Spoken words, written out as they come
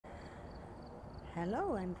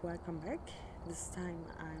Hello and welcome back. This time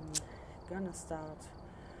I'm gonna start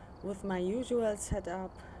with my usual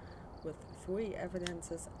setup with 3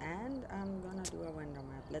 evidences, and I'm gonna do a random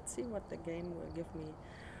map. Let's see what the game will give me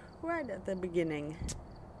right at the beginning.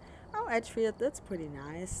 Oh, Edgefield, that's pretty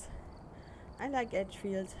nice. I like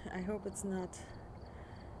Edgefield. I hope it's not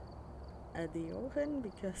the Open,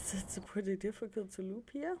 because it's pretty difficult to loop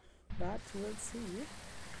here, but we'll see.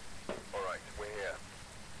 Alright, we're here.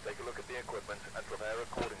 Take a look at the equipment and prepare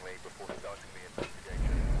accordingly before starting the investigation.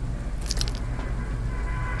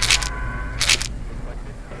 Looks like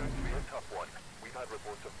this is going to be a tough one. We've had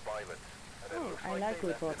reports of violence. And Oh, I like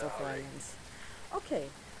reports of violence. Okay,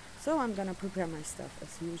 so I'm gonna prepare my stuff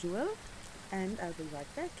as usual, and I'll be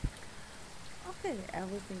right back. Okay,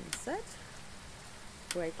 everything is set.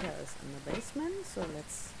 Breaker is in the basement, so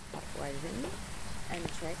let's hop right in and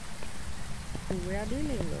check who we are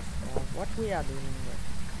dealing with, or what we are dealing with.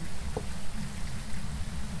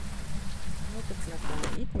 I hope it's not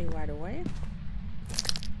gonna eat me right away.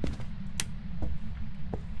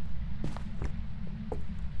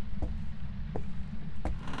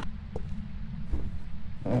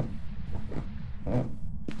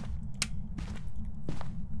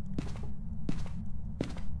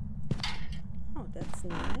 Oh, that's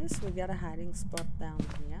nice. We got a hiding spot down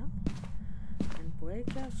here. And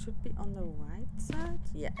breaker should be on the right side.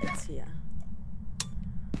 Yeah, it's here.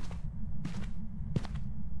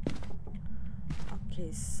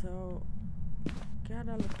 Okay, so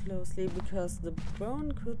gotta look closely because the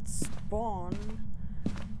bone could spawn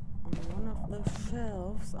on one of the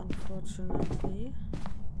shelves, unfortunately.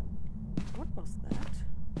 What was that?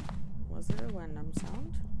 Was it a random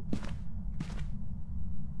sound?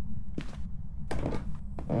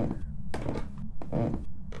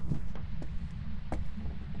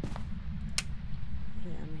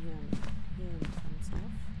 Okay, I'm hearing some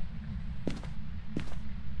stuff.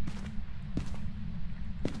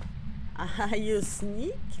 Ah, you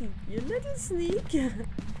sneak, you little sneak.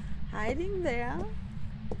 Hiding there.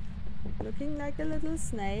 Looking like a little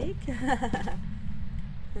snake.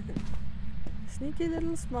 Sneaky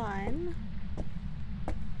little spine.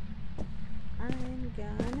 I'm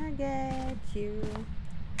gonna get you.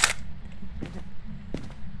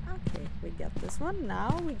 Okay, we got this one.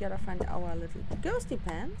 Now we gotta find our little ghosty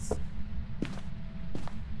pants.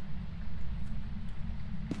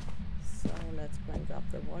 So let's crank up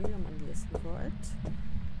the volume and listen for it.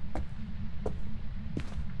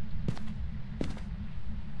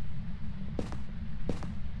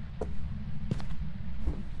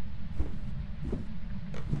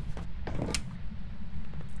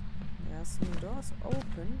 There are some doors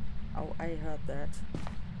open. Oh, I heard that.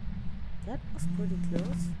 That was pretty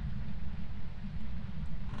close.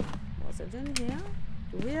 Was it in here?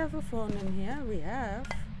 Do we have a phone in here? We have.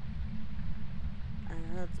 I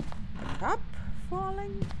heard a cup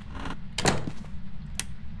falling.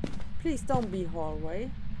 Please don't be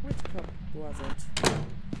hallway. Which cup was it?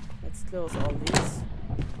 Let's close all these.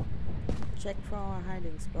 Check for our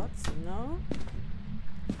hiding spots. No.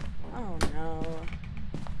 Oh no.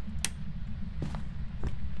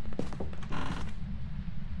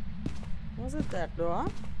 Was it that door?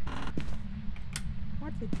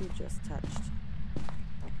 What did you just touch?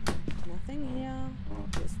 Nothing here.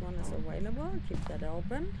 This one is available. Keep that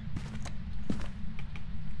open.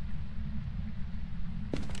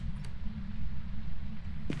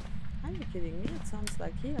 Are you kidding me? It sounds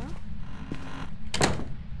like here.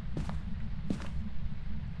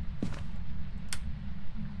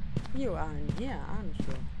 You are in here, aren't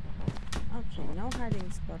you? Okay, no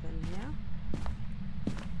hiding spot in here.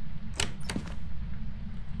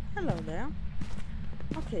 Hello there.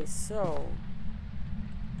 Okay, so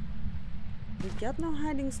we got no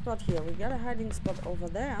hiding spot here. We got a hiding spot over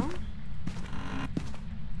there.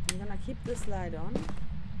 I'm gonna keep this light on.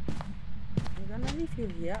 I'm gonna leave you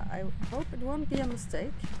here. I hope it won't be a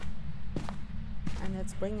mistake. And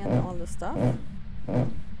let's bring in all the stuff.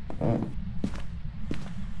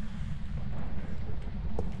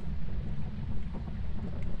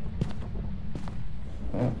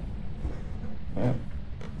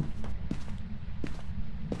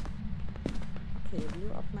 Okay,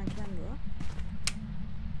 blew up my candle.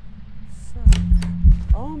 So,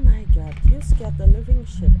 oh my god, you scared the living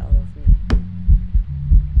shit out of me.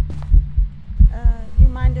 You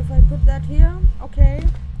mind if I put that here? Okay.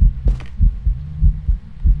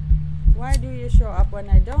 Why do you show up when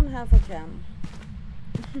I don't have a cam?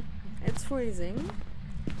 It's freezing.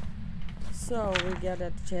 So we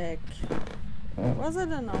gotta check. Was it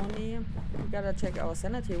an Oni? We gotta check our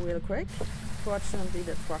sanity real quick. Fortunately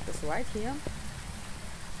the truck is right here.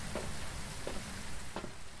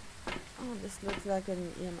 Oh, this looks like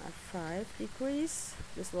an EMF 5 decrease.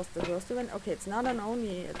 This was the ghost event. Okay, it's not an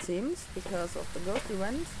only, it seems, because of the ghost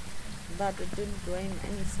event, but it didn't drain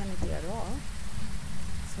any sanity at all.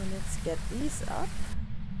 So let's get these up,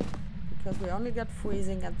 because we only got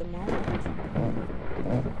freezing at the moment.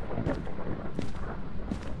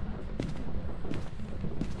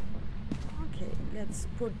 Okay, let's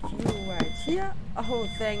put you right here. Oh,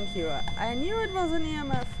 thank you. I knew it was an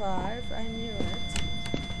EMF 5. I knew it.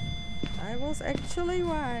 I was actually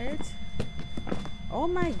right. Oh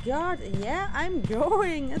my god, yeah, I'm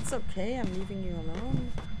going. It's okay, I'm leaving you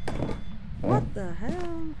alone. What the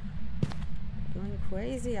hell? Going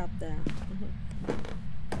crazy up there.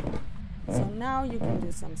 So now you can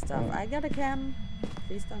do some stuff. I got a cam.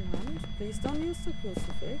 Please don't hunt. Please don't use the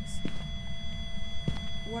crucifix.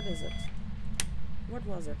 What is it? What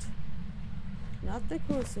was it? Not the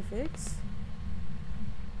crucifix.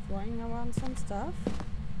 Throwing around some stuff.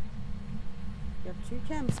 Got 2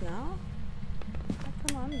 cams now. Oh,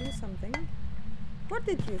 come on, do something. What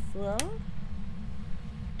did you throw?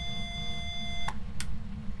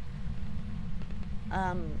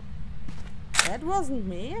 That wasn't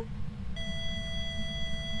me.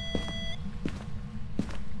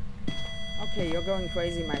 Okay, you're going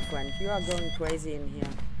crazy, my friend. You are going crazy in here.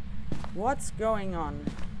 What's going on?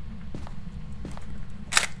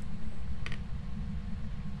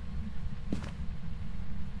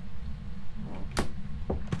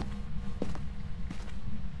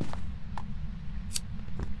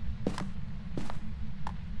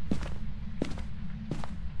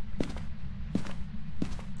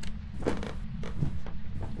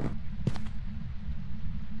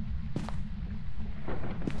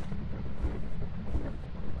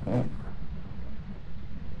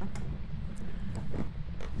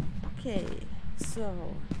 Okay,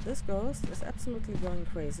 so this ghost is absolutely going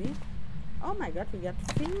crazy. Oh my god, we got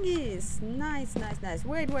fingies. Nice, nice, nice.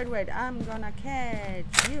 Wait, wait, wait. I'm gonna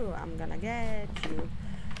catch you. I'm gonna get you.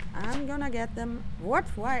 I'm gonna get them. What?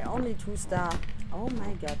 Why only 2-star? Oh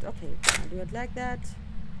my god. Okay, I do it like that.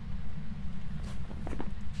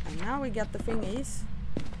 And now we got the fingies.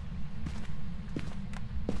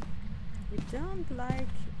 You don't like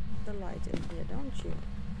the light in here, don't you?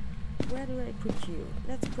 Where do I put you?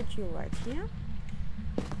 Let's put you right here.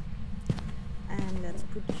 And let's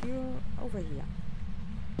put you over here.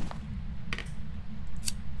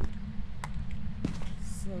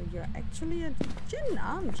 So you're actually a djinn,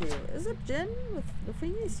 aren't you? Is it djinn with the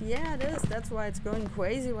thingies? Yeah, it is. That's why it's going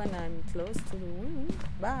crazy when I'm close to the room.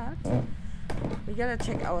 But we gotta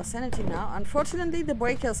check our sanity now. Unfortunately, the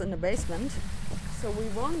breaker's in the basement, so we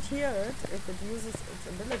won't hear it if it uses its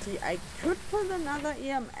ability. I could put another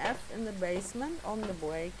EMF in the basement on the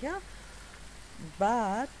breaker,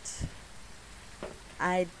 but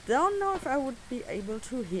I don't know if I would be able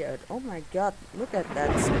to hear it. Oh my god, look at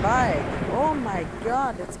that spike. Oh my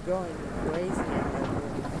god, it's going crazy in that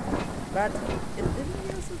room. But it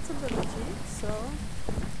didn't use its ability, so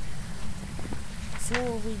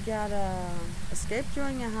we gotta escape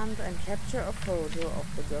during a hunt and capture a photo of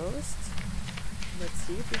the ghost. Let's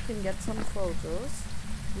see if we can get some photos.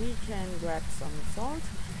 We can grab some salt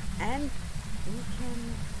and we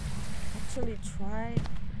can actually try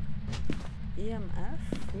EMF.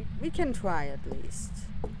 We can try at least,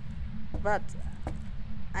 but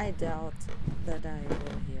I doubt that I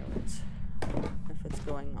will hear it if it's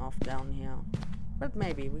going off down here. But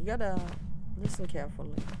maybe we gotta listen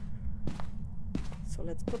carefully. So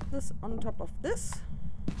let's put this on top of this,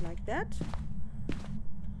 like that.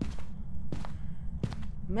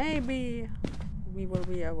 Maybe we will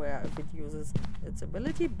be aware if it uses its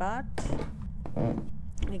ability, but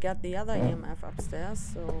we got the other EMF upstairs,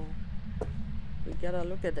 so we gotta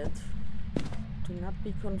look at it to not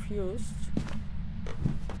be confused.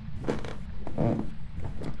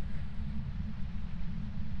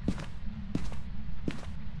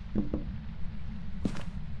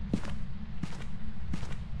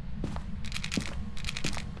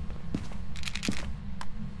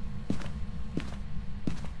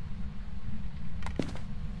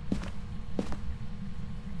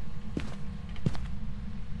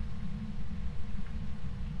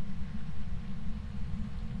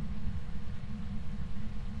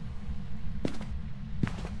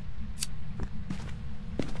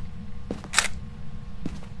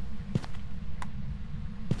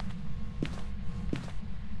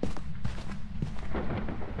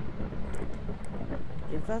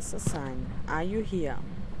 Give us a sign. Are you here?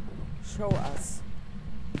 Show us.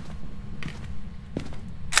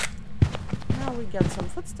 Now we got some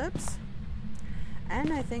footsteps.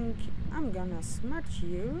 And I think I'm gonna smudge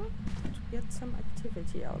you to get some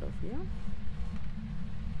activity out of you.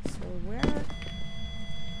 So where...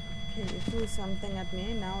 Okay, you threw something at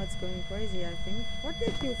me. Now it's going crazy, I think. What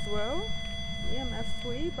did you throw? EMF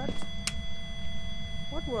 3, but...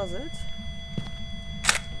 What was it?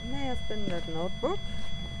 It may have been that notebook.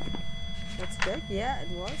 Let's check. Yeah, it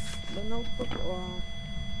was the notebook, or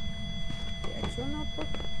the actual notebook.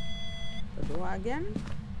 The door again.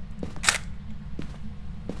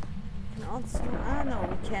 We can also... Ah, no,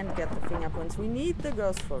 we can't get the fingerprints. We need the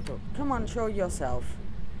ghost photo. Come on, show yourself.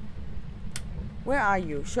 Where are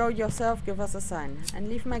you? Show yourself, give us a sign. And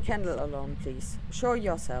leave my candle alone, please. Show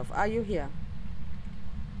yourself. Are you here?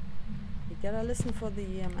 We gotta listen for the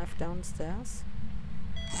EMF downstairs.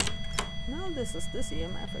 No, this is this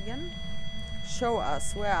EMF again. Show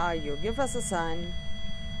us. Where are you? Give us a sign.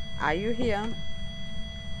 Are you here?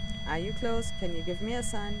 Are you close? Can you give me a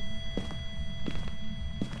sign?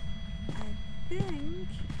 I think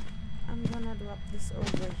I'm gonna drop this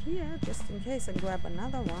over here just in case and grab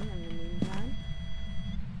another one in the meantime.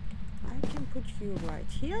 I can put you right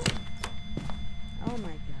here. Oh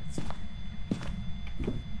my god.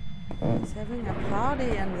 It's having a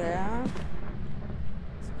party in there.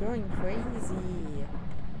 It's going crazy.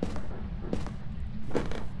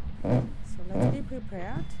 So let's be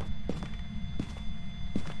prepared.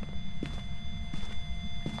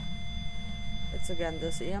 It's again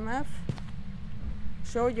this EMF.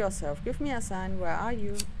 Show yourself. Give me a sign. Where are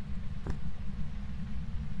you?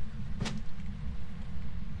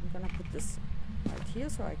 I'm gonna put this right here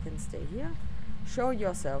so I can stay here. Show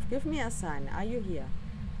yourself. Give me a sign. Are you here?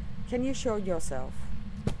 Can you show yourself?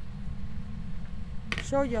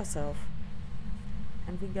 Show yourself.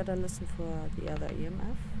 And we gotta listen for the other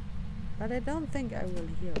EMF. But I don't think I will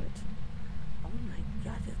hear it. Oh my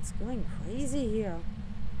god, it's going crazy here.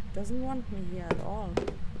 It doesn't want me here at all.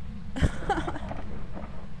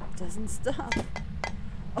 Doesn't stop.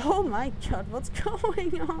 Oh my god, what's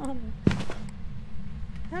going on?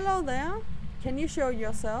 Hello there. Can you show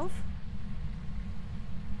yourself?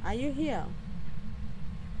 Are you here?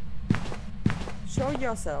 Show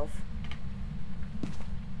yourself.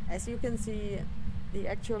 As you can see, the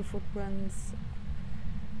actual footprints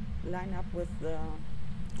line up with the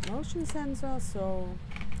motion sensor, so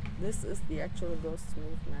this is the actual ghost's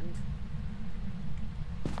movement.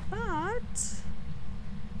 But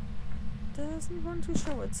doesn't want to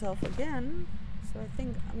show itself again, so I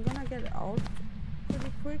think I'm gonna get out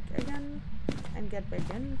pretty quick again and get back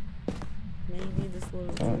in. Maybe this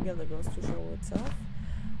will trigger the ghost to show itself.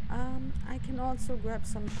 I can also grab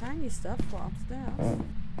some shiny stuff for upstairs.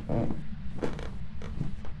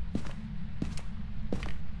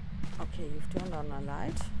 Okay, you've turned on a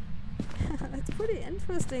light. That's pretty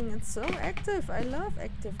interesting. It's so active. I love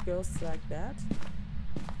active ghosts like that.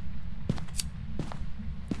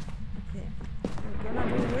 Okay, I'm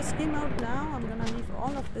gonna do risky mode now. I'm gonna leave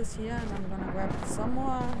all of this here and I'm gonna grab some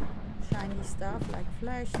more shiny stuff like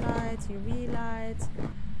flashlights, UV lights,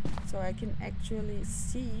 so I can actually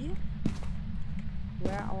see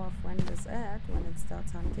where our friend is at when it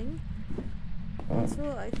starts hunting.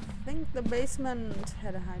 Also, I think the basement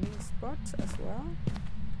had a hiding spot as well.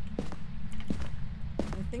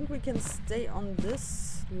 I think we can stay on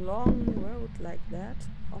this long road like that.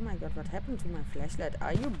 Oh my god, what happened to my flashlight?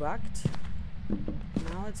 Are you bugged?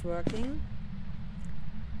 Now it's working.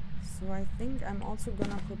 So I think I'm also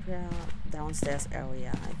gonna prepare downstairs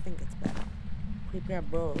area. I think it's better. Prepare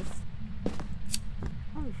both.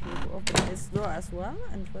 Oh, if you open this door as well,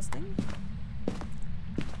 interesting.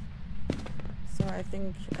 So I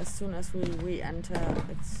think as soon as we re-enter,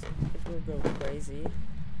 it will go crazy.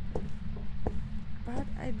 But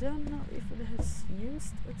I don't know if it has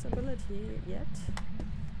used its ability yet.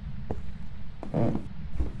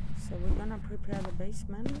 So we're gonna prepare the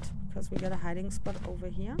basement because we got a hiding spot over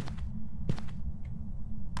here.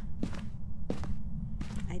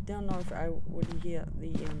 I don't know if I would hear the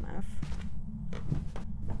EMF.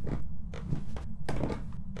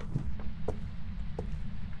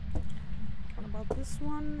 What about this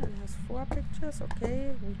one? It has 4 pictures.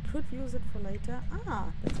 Okay, we could use it for later.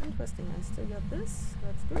 Ah, that's interesting. I still got this.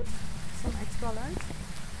 That's good. Some extra light.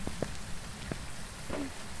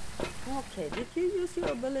 Okay, did you use your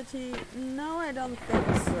ability? No, I don't think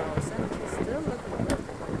so. Sanity's still looking good.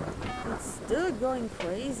 It's still going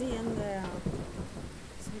crazy in there.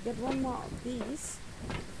 So we get one more of these.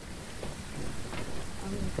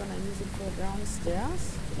 I'm gonna use it for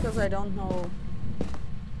downstairs because I don't know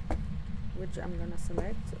which I'm gonna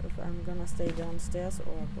select, if I'm gonna stay downstairs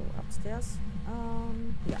or go upstairs.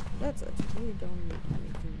 Yeah, that's it. We don't need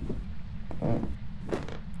anything.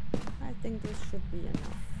 I think this should be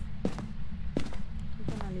enough.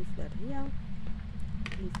 I'm gonna leave that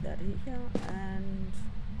here, and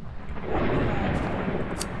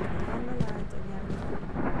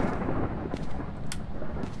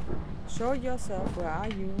Show yourself. Where are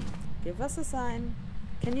you? Give us a sign.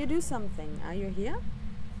 Can you do something? Are you here?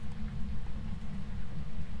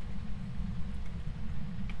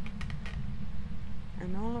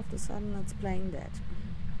 And all of a sudden it's playing dead.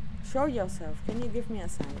 Show yourself. Can you give me a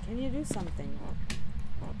sign? Can you do something?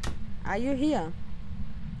 Are you here?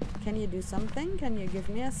 Can you do something? Can you give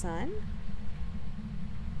me a sign?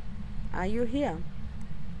 Are you here?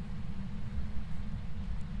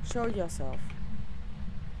 Show yourself.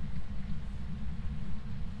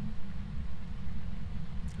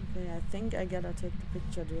 Okay, I think I gotta take the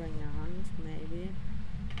picture during a hunt, maybe.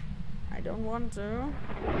 I don't want to,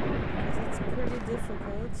 because it's pretty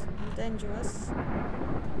difficult and dangerous.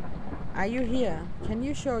 Are you here? Can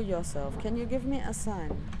you show yourself? Can you give me a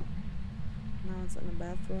sign? Now it's in the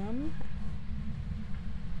bathroom.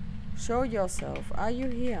 Show yourself. Are you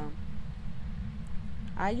here?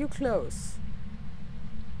 Are you close?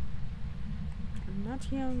 I'm not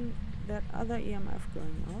hearing that other EMF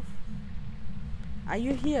going off. Are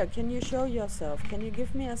you here? Can you show yourself? Can you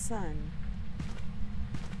give me a sign?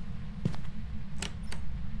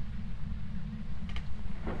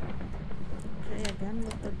 Okay, again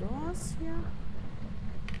with the doors here.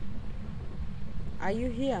 Are you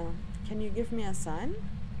here? Can you give me a sign?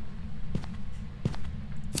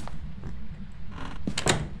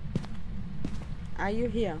 Are you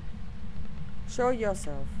here? Show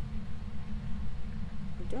yourself.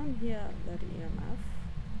 I don't hear that EMF.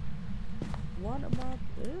 What about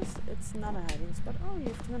this? It's not a hiding spot. Oh,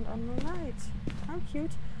 you've turned on the light. How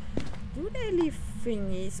cute. Do they leave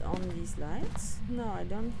thingies on these lights? No, I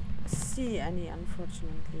don't see any,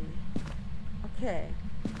 unfortunately. Okay.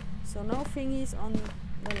 So no thingies on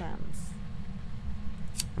the lamps.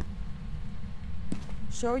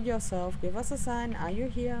 Show yourself. Give us a sign. Are you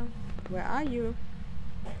here? Where are you?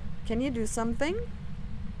 Can you do something?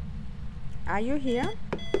 Are you here?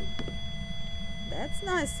 That's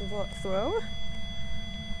nice to throw.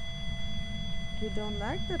 You don't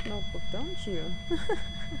like that notebook, don't you?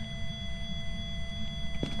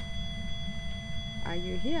 Are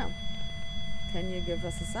you here? Can you give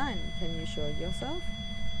us a sign? Can you show yourself?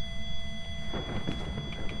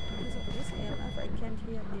 Because of this EMF, I can't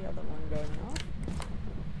hear the other one going off.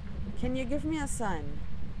 Can you give me a sign?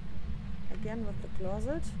 Again with the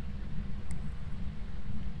closet.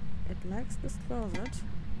 It likes this closet.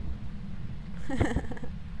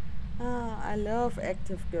 I love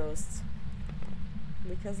active ghosts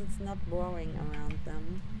because it's not boring around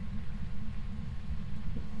them.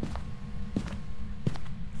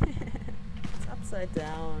 It's upside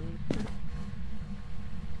down.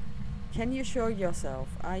 Can you show yourself?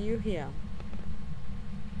 Are you here?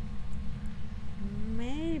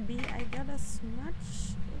 Maybe I gotta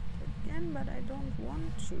smudge it again, but I don't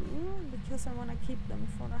want to because I want to keep them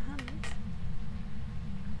for the hunt.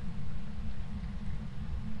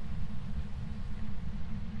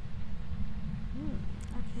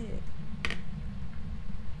 Okay.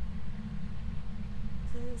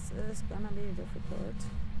 This is gonna be difficult.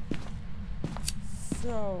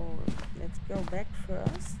 So let's go back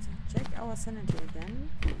first. Check our sanity again.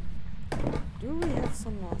 Do we have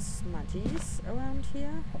some more smudgies around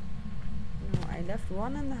here? No, I left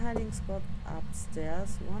one in the hiding spot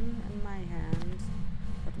upstairs, one in my hand.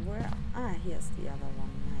 But where? Ah, here's the other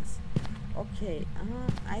one. Nice. Okay,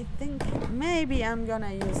 I think maybe I'm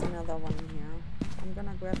gonna use another one here. I'm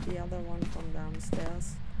gonna grab the other one from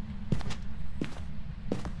downstairs.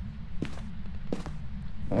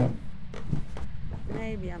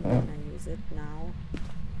 Maybe I'm gonna use it now.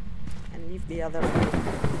 And leave the other one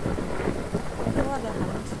for the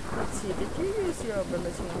hunt. Let's see, did you use your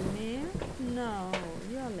ability on me? No,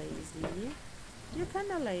 you're lazy. You're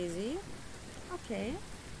kinda lazy. Okay.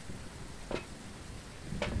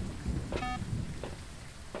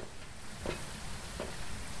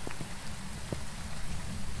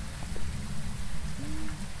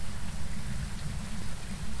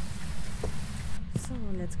 So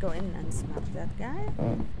let's go in and smudge that guy.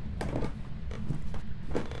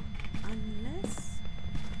 Unless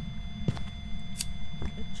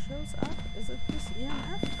it shows up. Is it this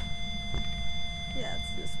EMF? Yeah,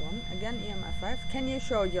 it's this one. Again, EMF 5. Can you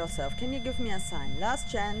show yourself? Can you give me a sign? Last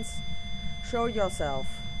chance. Show yourself.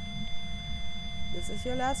 This is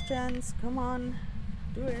your last chance. Come on.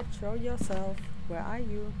 Do it. Show yourself. Where are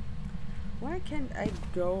you? Why can't I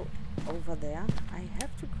go over there? I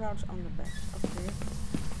have to crouch on the bed. Okay.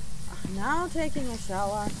 Now taking a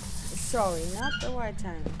shower. Sorry, not the right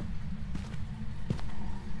time.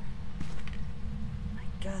 My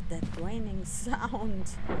god, that draining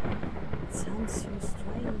sound. It sounds so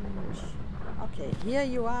strange. Okay, here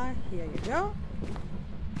you are. Here you go.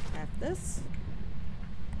 Have this.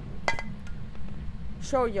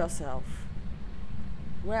 Show yourself.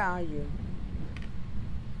 Where are you?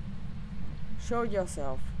 Show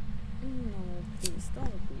yourself. No, please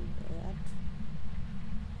don't do that.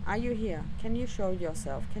 Are you here? Can you show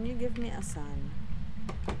yourself? Can you give me a sign?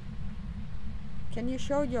 Can you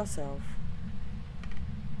show yourself?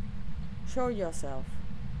 Show yourself.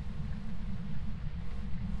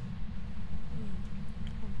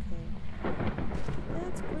 Okay.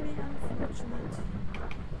 That's pretty unfortunate.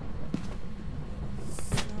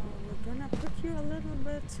 So we're gonna put you a little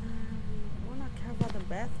bit, we wanna cover the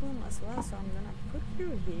bathroom as well, so I'm gonna put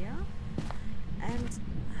you here. And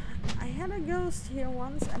I had a ghost here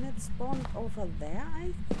once and it spawned over there,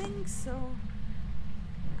 I think, so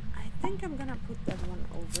I think I'm gonna put that one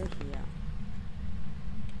over here.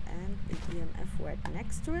 And the EMF right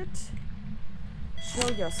next to it. Show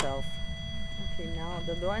yourself. Okay, now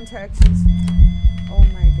the door interactions. Oh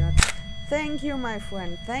my god. Thank you, my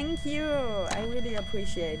friend. Thank you. I really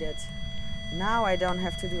appreciate it. Now I don't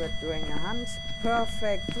have to do it during a hunt.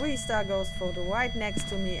 Perfect. 3-star ghost photo right next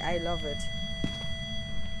to me. I love it.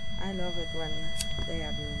 I love it when they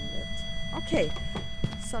are doing it. Okay.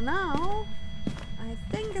 So now I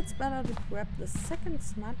think it's better to grab the second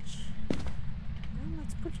smudge. And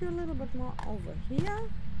let's put you a little bit more over here.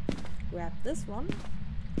 Grab this one.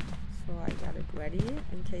 So I got it ready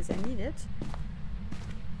in case I need it.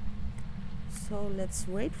 So let's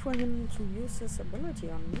wait for him to use his ability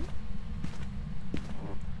on me.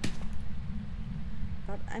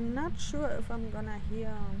 But I'm not sure if I'm gonna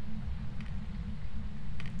hear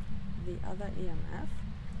the other EMF.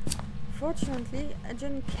 Fortunately, a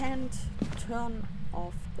djinn can't turn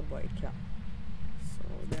off the breaker. So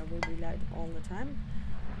there will be light all the time.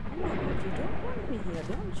 Oh my god, you don't want me here,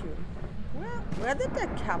 don't you? Where did the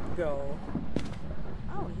cup go?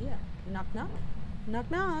 Oh, here. Knock knock. Knock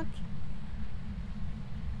knock.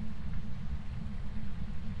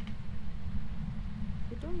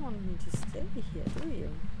 You don't want me to stay here, do you?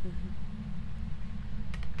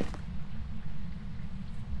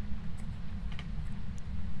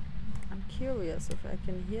 I'm curious if I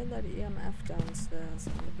can hear that EMF downstairs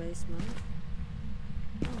in the basement.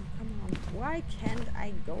 Oh, come on. Why can't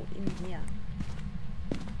I go in here?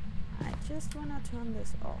 I just wanna turn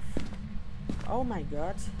this off. Oh my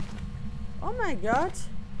god. Oh my god.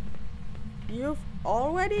 You've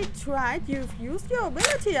already tried. You've used your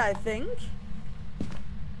ability, I think.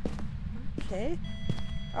 Okay.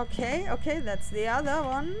 Okay, okay, that's the other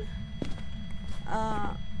one.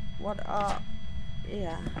 What are...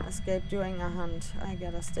 Yeah, escape during a hunt. I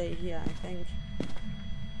gotta stay here, I think.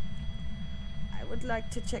 I would like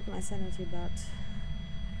to check my sanity, but...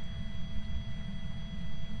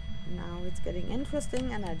 Now it's getting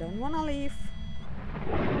interesting and I don't wanna leave.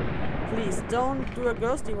 Please don't do a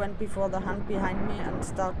ghost event before the hunt behind me and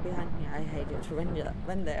start behind me. I hate it when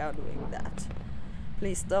they are doing that.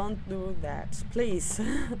 Please don't do that. Please.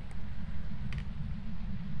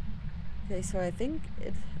 Okay, so I think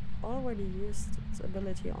it already used its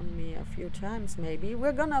ability on me a few times maybe.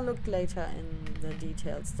 We're gonna look later in the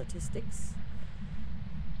detailed statistics.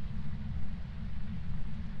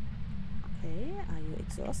 Okay, are you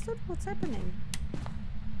exhausted? What's happening?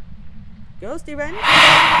 Ghost event? No.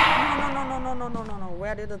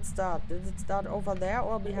 Where did it start? Did it start over there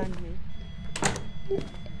or behind me?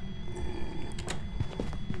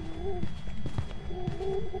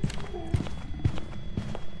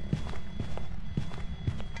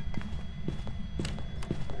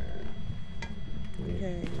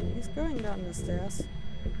 Okay, he's going down the stairs.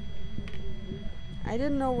 I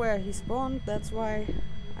didn't know where he spawned, that's why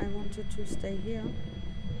I wanted to stay here.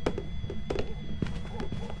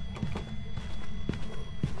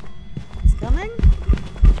 He's coming.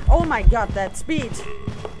 Oh my god, that speed!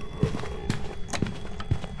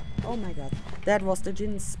 Oh my god, that was the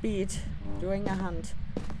djinn's speed during a hunt.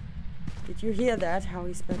 Did you hear that, how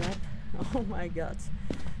he sped up? Oh my god.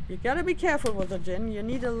 You gotta be careful with the djinn. You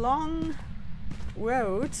need a long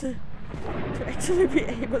road to actually be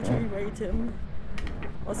able to evade him.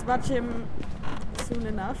 Or smudge him soon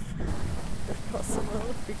enough, if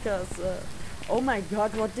possible, because oh my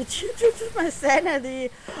god, what did you do to my sanity?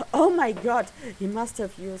 Oh my god, he must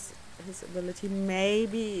have used his ability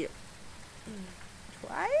maybe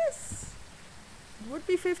twice? It would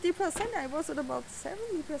be 50%. I was at about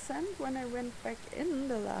 70% when I went back in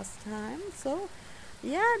the last time, so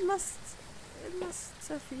yeah, it must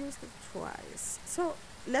have used it twice. So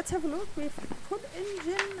let's have a look. We've put in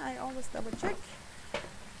djinn, I always double check.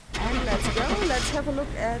 And let's go, let's have a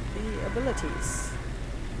look at the abilities.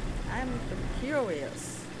 I'm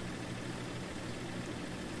curious.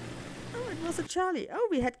 Oh, it was a Charlie. Oh,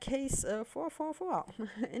 we had case 444.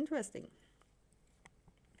 Interesting.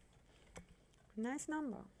 Nice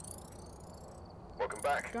number. Welcome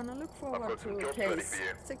back. Gonna look I've forward got some to jobs ready case for you.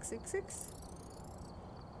 666.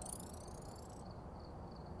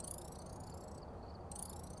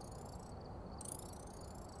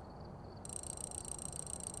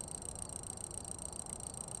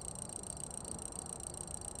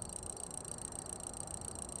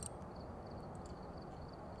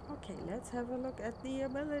 Okay, let's have a look at the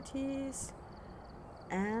abilities.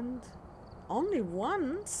 And only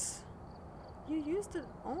once? You used it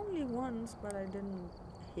only once, but I didn't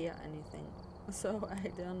hear anything. So I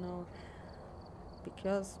don't know.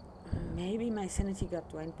 Because maybe my sanity got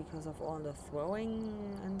drained because of all the throwing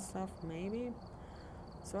and stuff, maybe.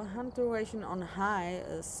 So hunt duration on high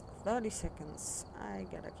is 30 seconds. I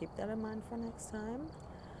gotta keep that in mind for next time.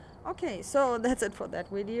 Okay, so that's it for that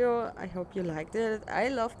video. I hope you liked it. I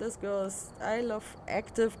love this ghost. I love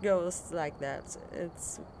active ghosts like that.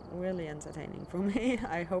 It's really entertaining for me.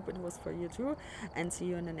 I hope it was for you too. And see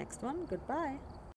you in the next one. Goodbye.